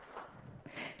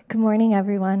Good morning,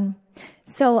 everyone.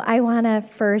 So I want to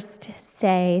first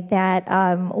say that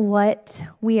what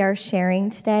we are sharing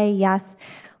today, yes,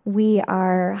 we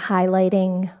are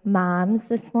highlighting moms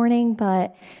this morning,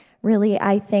 but really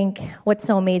I think what's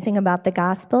so amazing about the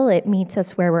gospel, it meets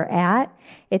us where we're at.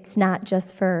 It's not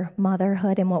just for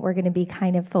motherhood and what we're going to be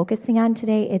kind of focusing on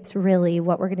today. It's really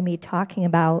what we're going to be talking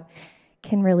about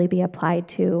can really be applied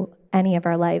to any of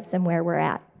our lives and where we're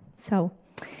at. So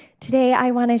today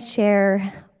I want to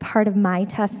share part of my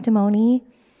testimony,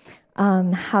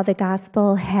 how the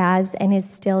gospel has and is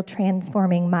still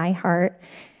transforming my heart.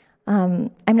 I'm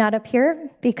not up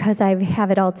here because I have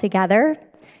it all together,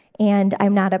 and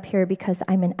I'm not up here because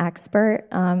I'm an expert.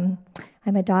 I'm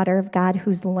a daughter of God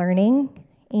who's learning,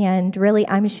 and really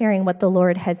I'm sharing what the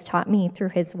Lord has taught me through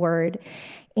His Word,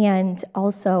 and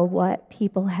also what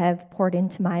people have poured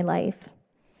into my life.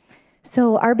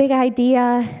 So our big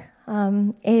idea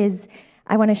is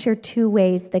I want to share two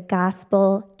ways the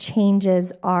gospel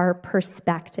changes our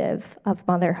perspective of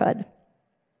motherhood.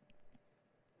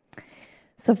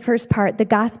 So first part, the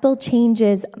gospel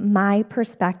changes my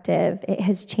perspective. It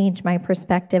has changed my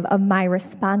perspective of my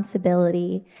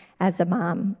responsibility as a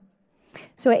mom.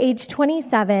 So at age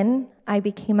 27, I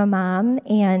became a mom,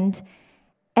 and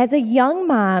as a young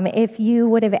mom, if you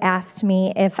would have asked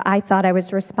me if I thought I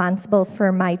was responsible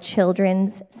for my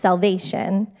children's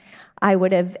salvation, I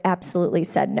would have absolutely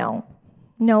said no.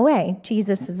 No way.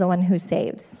 Jesus is the one who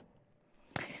saves.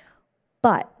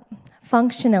 But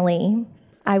functionally,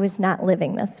 I was not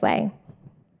living this way.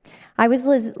 I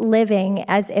was living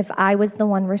as if I was the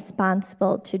one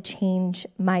responsible to change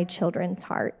my children's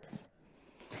hearts.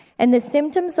 And the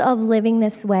symptoms of living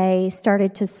this way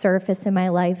started to surface in my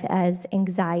life as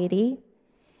anxiety.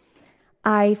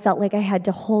 I felt like I had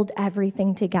to hold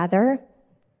everything together.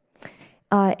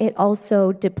 It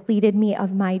also depleted me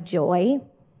of my joy.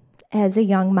 As a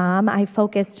young mom, I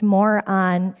focused more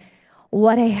on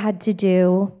what I had to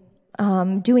do,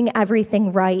 doing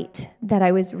everything right, that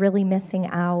I was really missing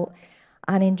out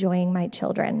on enjoying my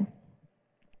children.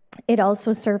 It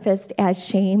also surfaced as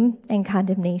shame and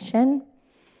condemnation.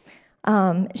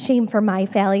 Shame for my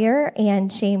failure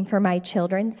and shame for my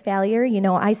children's failure. You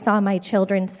know, I saw my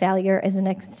children's failure as an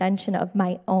extension of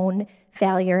my own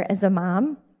failure as a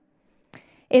mom.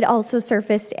 It also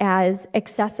surfaced as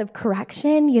excessive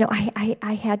correction. You know,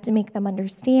 I had to make them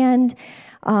understand,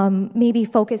 maybe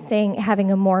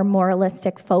having a more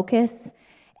moralistic focus.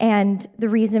 And the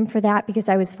reason for that, because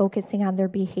I was focusing on their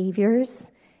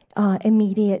behaviors,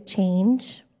 immediate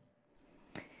change.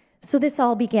 So this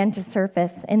all began to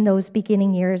surface in those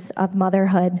beginning years of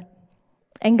motherhood.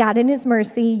 And God in His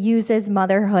mercy uses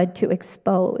motherhood to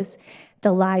expose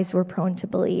the lies we're prone to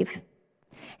believe.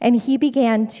 And He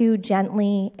began to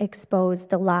gently expose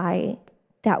the lie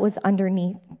that was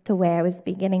underneath the way I was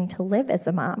beginning to live as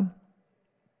a mom.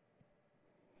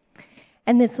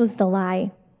 And this was the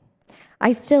lie.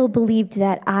 I still believed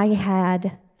that I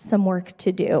had some work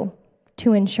to do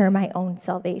to ensure my own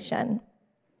salvation.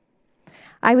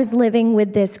 I was living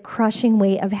with this crushing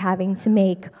weight of having to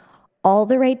make all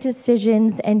the right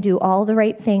decisions and do all the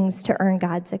right things to earn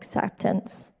God's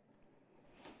acceptance.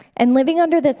 And living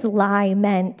under this lie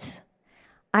meant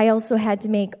I also had to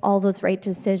make all those right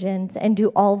decisions and do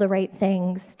all the right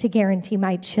things to guarantee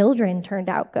my children turned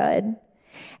out good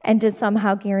and to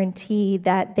somehow guarantee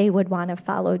that they would want to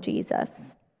follow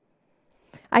Jesus.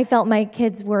 I felt my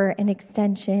kids were an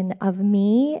extension of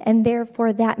me, and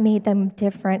therefore that made them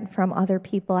different from other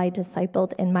people I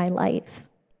discipled in my life.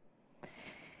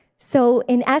 So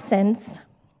in essence,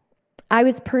 I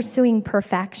was pursuing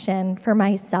perfection for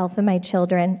myself and my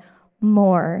children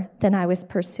more than I was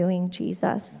pursuing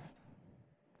Jesus.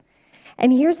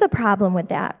 And here's the problem with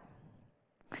that.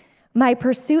 My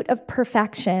pursuit of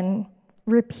perfection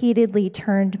repeatedly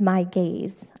turned my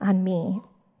gaze on me.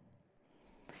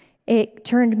 It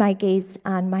turned my gaze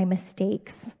on my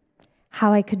mistakes,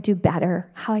 how I could do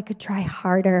better, how I could try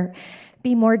harder,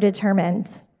 be more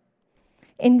determined,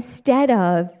 instead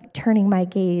of turning my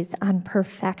gaze on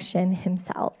perfection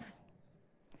Himself.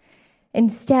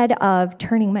 Instead of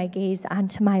turning my gaze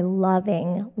onto my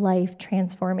loving,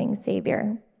 life-transforming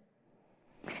Savior.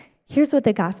 Here's what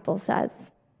the gospel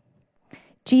says.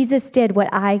 Jesus did what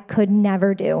I could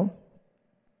never do.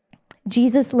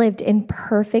 Jesus lived in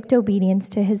perfect obedience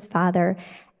to His Father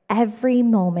every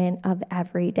moment of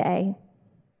every day.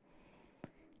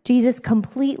 Jesus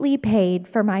completely paid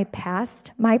for my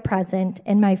past, my present,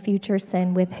 and my future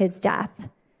sin with His death.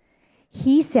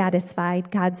 He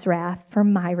satisfied God's wrath for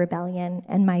my rebellion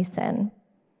and my sin.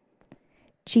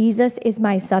 Jesus is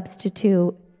my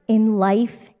substitute in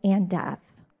life and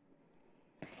death.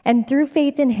 And through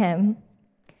faith in Him,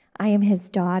 I am his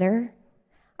daughter.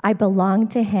 I belong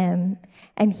to him,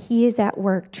 and he is at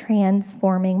work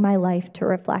transforming my life to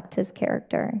reflect his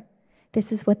character.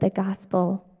 This is what the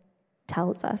gospel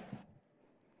tells us.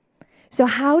 So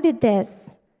how did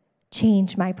this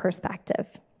change my perspective?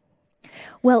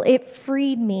 Well, it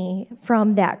freed me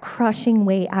from that crushing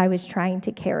weight I was trying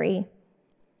to carry.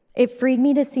 It freed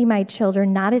me to see my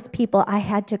children not as people I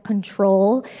had to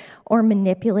control or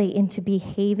manipulate into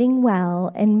behaving well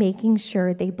and making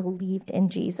sure they believed in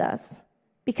Jesus.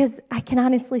 Because I can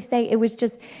honestly say it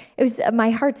was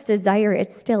my heart's desire.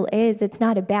 It still is. It's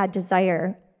not a bad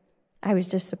desire. I was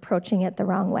just approaching it the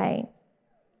wrong way.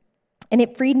 And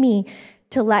it freed me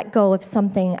to let go of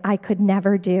something I could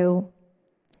never do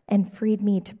and freed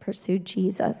me to pursue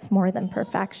Jesus more than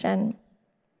perfection.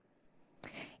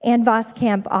 Ann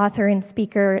Voskamp, author and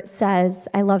speaker, says,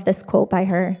 I love this quote by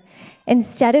her,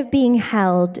 instead of being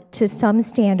held to some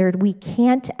standard we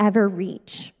can't ever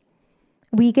reach,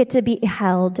 we get to be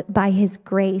held by his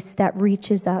grace that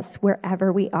reaches us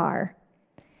wherever we are.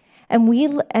 And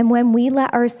when we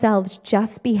let ourselves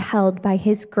just be held by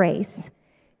his grace,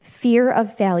 fear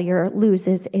of failure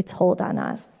loses its hold on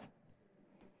us.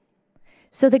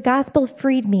 So the gospel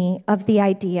freed me of the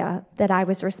idea that I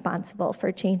was responsible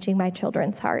for changing my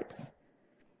children's hearts.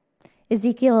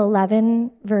 Ezekiel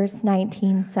 11, verse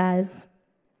 19 says,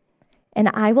 and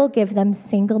I will give them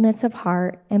singleness of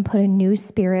heart and put a new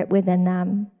spirit within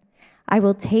them. I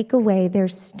will take away their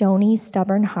stony,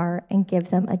 stubborn heart and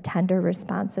give them a tender,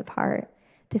 responsive heart.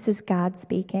 This is God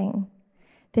speaking.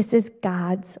 This is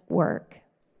God's work.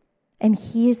 And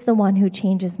he is the one who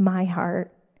changes my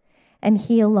heart. And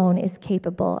he alone is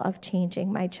capable of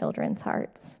changing my children's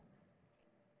hearts.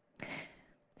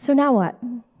 So now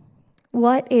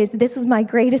what? This is my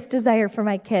greatest desire for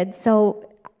my kids. So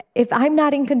if I'm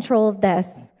not in control of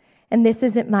this, and this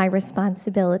isn't my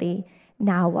responsibility,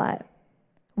 now what?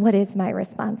 What is my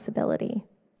responsibility?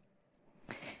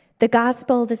 The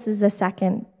gospel, this is the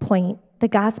second point. The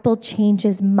gospel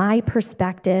changes my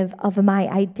perspective of my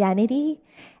identity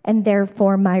and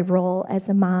therefore my role as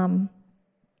a mom.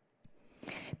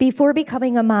 Before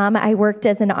becoming a mom, I worked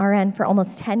as an RN for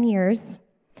almost 10 years.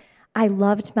 I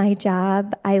loved my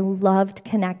job. I loved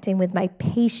connecting with my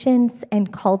patients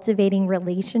and cultivating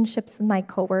relationships with my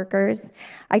coworkers.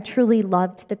 I truly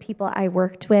loved the people I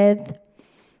worked with.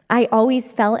 I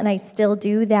always felt, and I still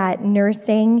do, that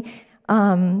nursing,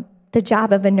 the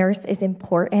job of a nurse is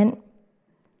important.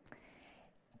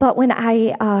 But when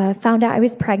I found out I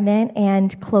was pregnant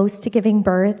and close to giving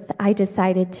birth, I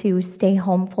decided to stay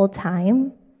home full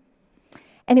time.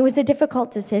 And it was a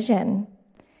difficult decision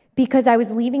because I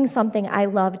was leaving something I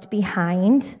loved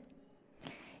behind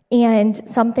and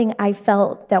something I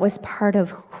felt that was part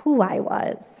of who I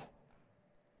was.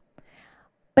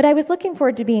 But I was looking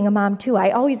forward to being a mom too.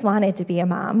 I always wanted to be a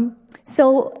mom.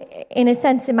 So in a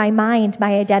sense, in my mind,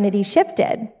 my identity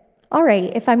shifted. All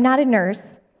right, if I'm not a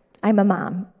nurse, I'm a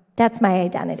mom. That's my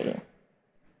identity.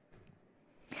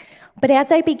 But as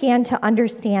I began to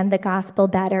understand the gospel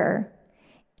better,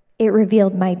 it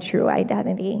revealed my true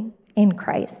identity in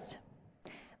Christ.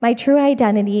 My true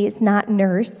identity is not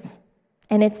nurse,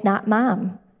 and it's not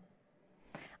mom.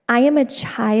 I am a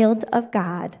child of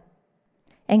God,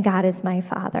 and God is my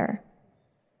Father.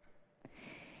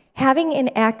 Having an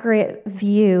accurate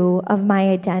view of my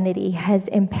identity has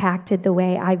impacted the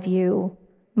way I view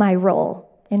my role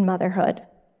in motherhood.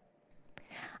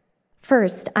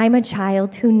 First, I'm a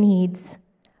child who needs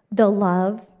the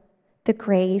love, the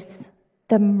grace,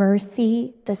 the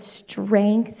mercy, the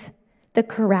strength, the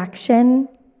correction,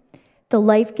 the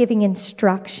life-giving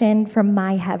instruction from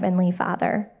my Heavenly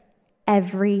Father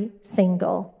every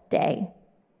single day.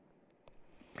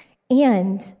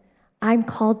 And I'm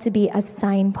called to be a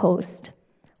signpost,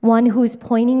 one who's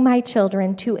pointing my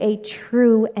children to a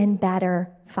true and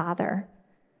better Father.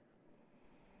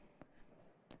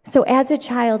 So as a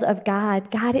child of God,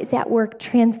 God is at work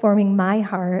transforming my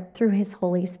heart through his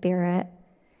Holy Spirit.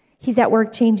 He's at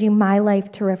work changing my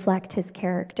life to reflect his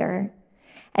character.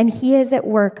 And he is at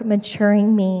work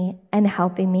maturing me and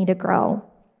helping me to grow.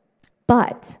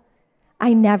 But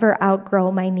I never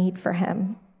outgrow my need for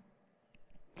him.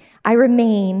 I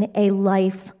remain a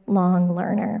lifelong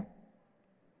learner.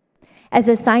 As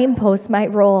a signpost, my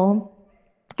role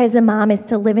as a mom is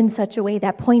to live in such a way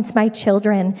that points my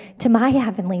children to my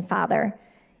Heavenly Father,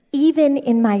 even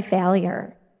in my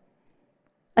failure.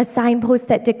 A signpost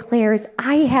that declares,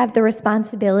 I have the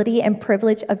responsibility and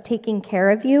privilege of taking care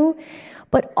of you,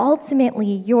 but ultimately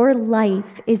your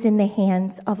life is in the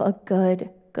hands of a good,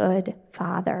 good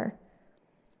Father,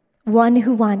 one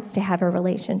who wants to have a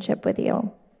relationship with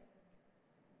you.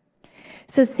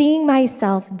 So seeing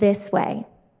myself this way,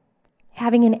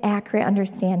 having an accurate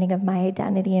understanding of my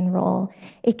identity and role,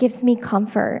 it gives me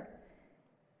comfort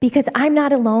because I'm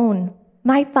not alone.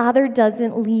 My Father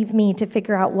doesn't leave me to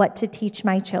figure out what to teach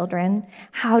my children,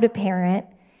 how to parent.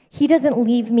 He doesn't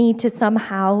leave me to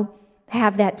somehow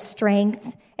have that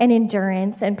strength and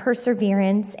endurance and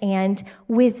perseverance and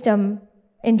wisdom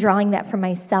in drawing that from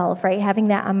myself, right? Having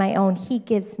that on my own. He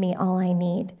gives me all I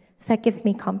need. So that gives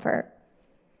me comfort.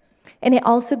 And it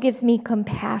also gives me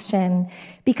compassion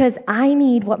because I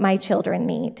need what my children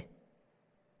need.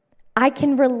 I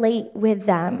can relate with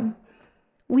them.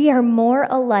 We are more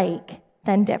alike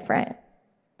than different.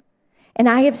 And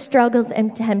I have struggles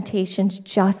and temptations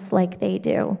just like they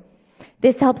do.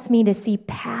 This helps me to see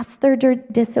past their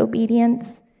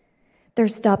disobedience, their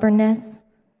stubbornness,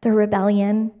 their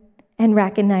rebellion, and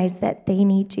recognize that they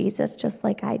need Jesus just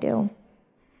like I do.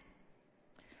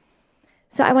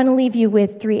 So I want to leave you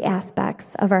with 3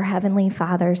 aspects of our Heavenly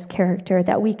Father's character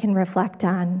that we can reflect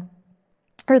on,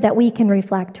 or that we can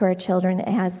reflect to our children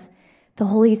as the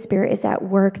Holy Spirit is at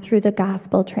work through the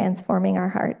gospel transforming our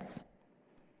hearts.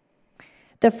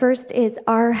 The first is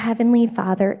our Heavenly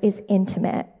Father is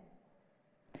intimate.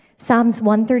 Psalms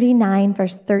 139,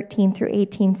 verse 13 through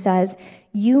 18 says,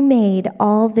 "You made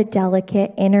all the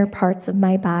delicate inner parts of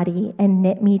my body and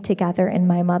knit me together in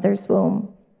my mother's womb.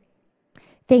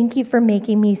 Thank you for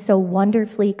making me so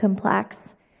wonderfully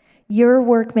complex. Your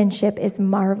workmanship is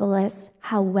marvelous.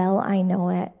 How well I know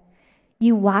it.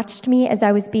 You watched me as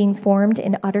I was being formed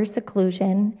in utter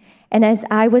seclusion, and as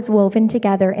I was woven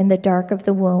together in the dark of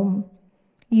the womb.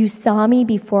 You saw me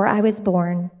before I was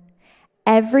born.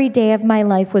 Every day of my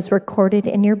life was recorded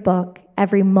in your book.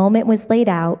 Every moment was laid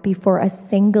out before a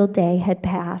single day had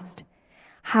passed.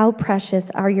 How precious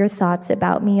are your thoughts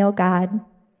about me, O God."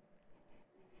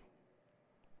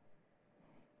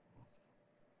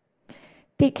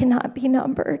 They cannot be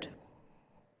numbered.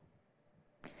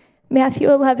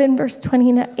 Matthew 11, verse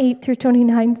 28 through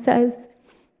 29 says,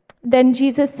 "Then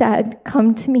Jesus said,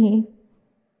 'Come to me,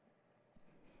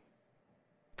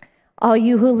 all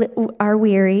you who are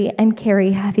weary and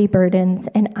carry heavy burdens,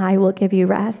 and I will give you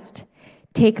rest.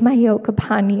 Take my yoke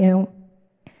upon you.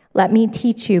 Let me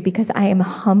teach you, because I am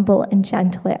humble and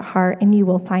gentle at heart, and you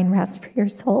will find rest for your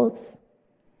souls.'"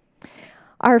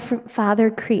 Our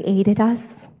Father created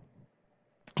us.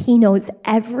 He knows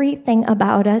everything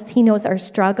about us. He knows our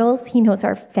struggles. He knows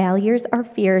our failures, our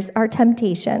fears, our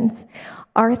temptations,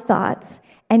 our thoughts,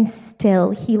 and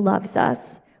still he loves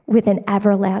us with an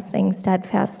everlasting,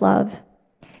 steadfast love.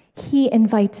 He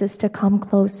invites us to come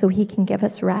close so he can give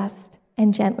us rest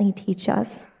and gently teach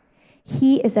us.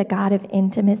 He is a God of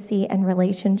intimacy and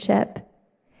relationship.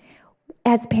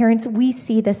 As parents, we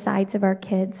see the sides of our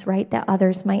kids, right, that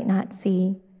others might not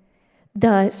see.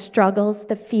 The struggles,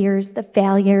 the fears, the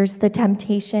failures, the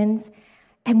temptations,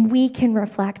 and we can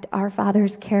reflect our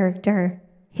Father's character,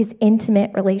 his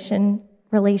intimate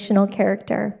relational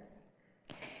character.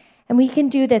 And we can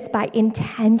do this by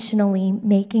intentionally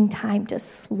making time to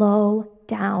slow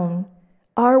down.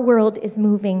 Our world is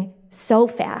moving so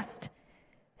fast,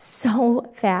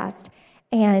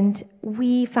 and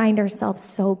we find ourselves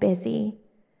so busy.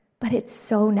 But it's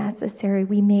so necessary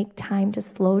we make time to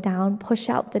slow down, push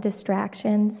out the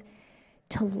distractions,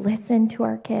 to listen to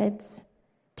our kids,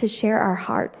 to share our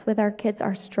hearts with our kids,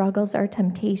 our struggles, our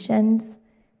temptations,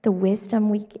 the wisdom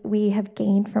we have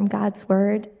gained from God's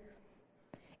word,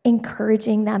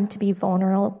 encouraging them to be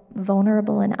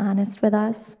vulnerable and honest with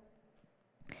us.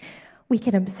 We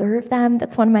can observe them.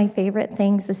 That's one of my favorite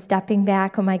things, is stepping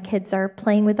back when my kids are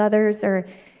playing with others or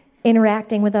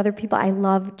interacting with other people. I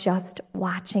love just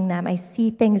watching them. I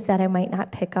see things that I might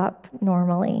not pick up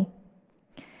normally.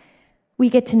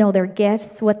 We get to know their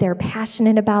gifts, what they're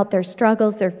passionate about, their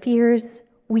struggles, their fears.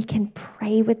 We can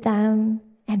pray with them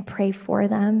and pray for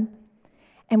them,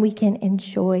 and we can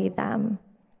enjoy them.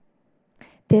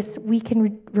 We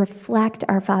can reflect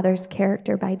our Father's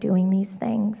character by doing these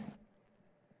things.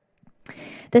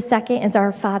 The second is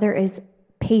our Father is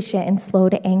patient and slow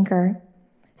to anger.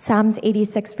 Psalms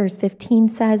 86, verse 15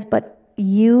 says, "But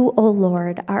you, O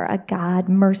Lord, are a God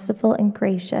merciful and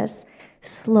gracious,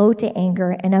 slow to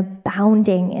anger, and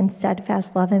abounding in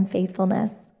steadfast love and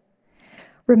faithfulness."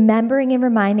 Remembering and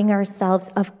reminding ourselves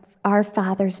of our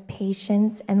Father's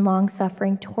patience and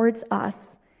long-suffering towards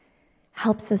us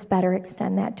helps us better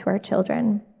extend that to our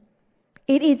children.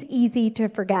 It is easy to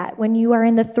forget when you are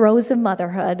in the throes of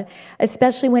motherhood,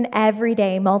 especially when every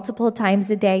day, multiple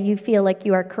times a day, you feel like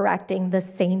you are correcting the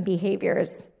same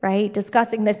behaviors, right?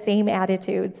 Discussing the same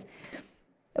attitudes.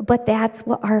 But that's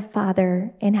what our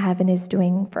Father in heaven is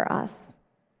doing for us,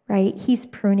 right? He's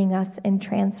pruning us and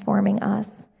transforming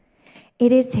us.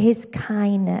 It is his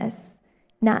kindness,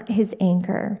 not his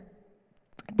anger,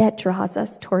 that draws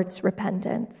us towards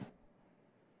repentance.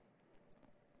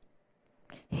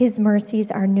 His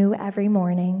mercies are new every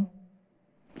morning,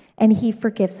 and he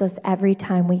forgives us every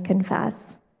time we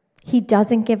confess. He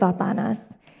doesn't give up on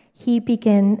us. He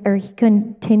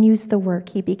continues the work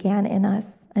he began in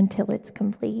us until it's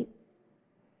complete.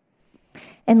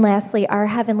 And lastly, our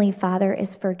Heavenly Father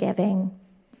is forgiving.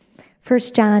 1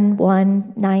 John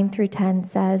 1, 9 through 10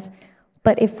 says,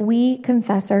 "But if we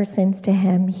confess our sins to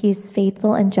him, he is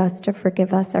faithful and just to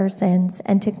forgive us our sins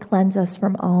and to cleanse us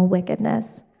from all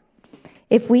wickedness.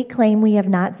 If we claim we have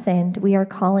not sinned, we are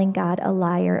calling God a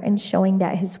liar and showing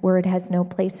that his word has no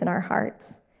place in our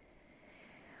hearts."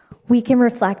 We can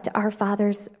reflect our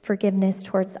Father's forgiveness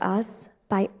towards us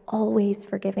by always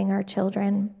forgiving our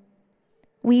children.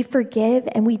 We forgive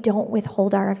and we don't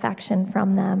withhold our affection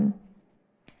from them.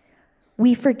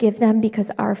 We forgive them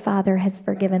because our Father has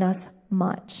forgiven us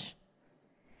much.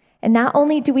 And not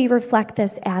only do we reflect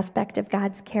this aspect of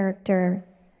God's character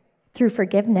through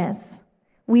forgiveness,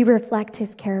 we reflect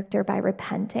his character by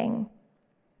repenting.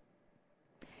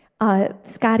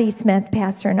 Scotty Smith,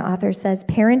 pastor and author, says,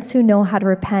 "Parents who know how to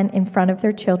repent in front of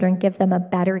their children give them a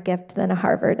better gift than a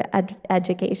Harvard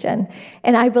education."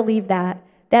 And I believe that.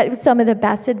 That was some of the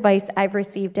best advice I've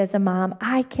received as a mom.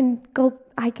 I can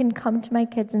come to my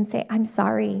kids and say, "I'm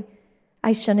sorry.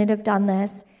 I shouldn't have done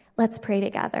this. Let's pray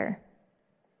together."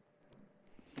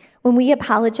 When we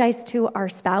apologize to our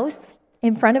spouse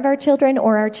in front of our children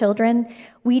or our children,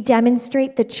 we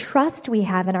demonstrate the trust we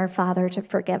have in our Father to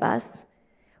forgive us.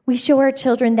 We show our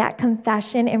children that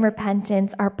confession and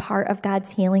repentance are part of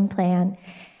God's healing plan,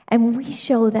 and we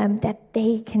show them that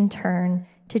they can turn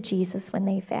to Jesus when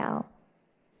they fail.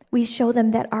 We show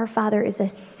them that our Father is a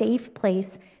safe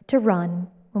place to run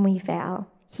when we fail.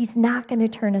 He's not going to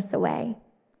turn us away.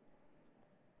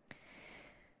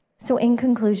 So in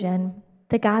conclusion,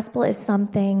 the gospel is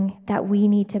something that we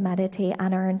need to meditate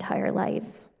on our entire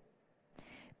lives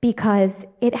because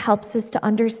it helps us to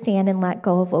understand and let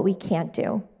go of what we can't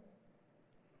do.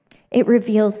 It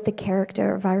reveals the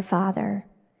character of our Father,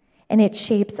 and it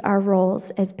shapes our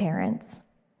roles as parents.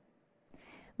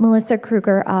 Melissa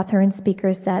Kruger, author and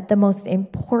speaker, said, "The most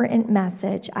important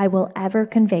message I will ever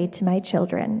convey to my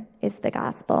children is the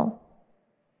gospel."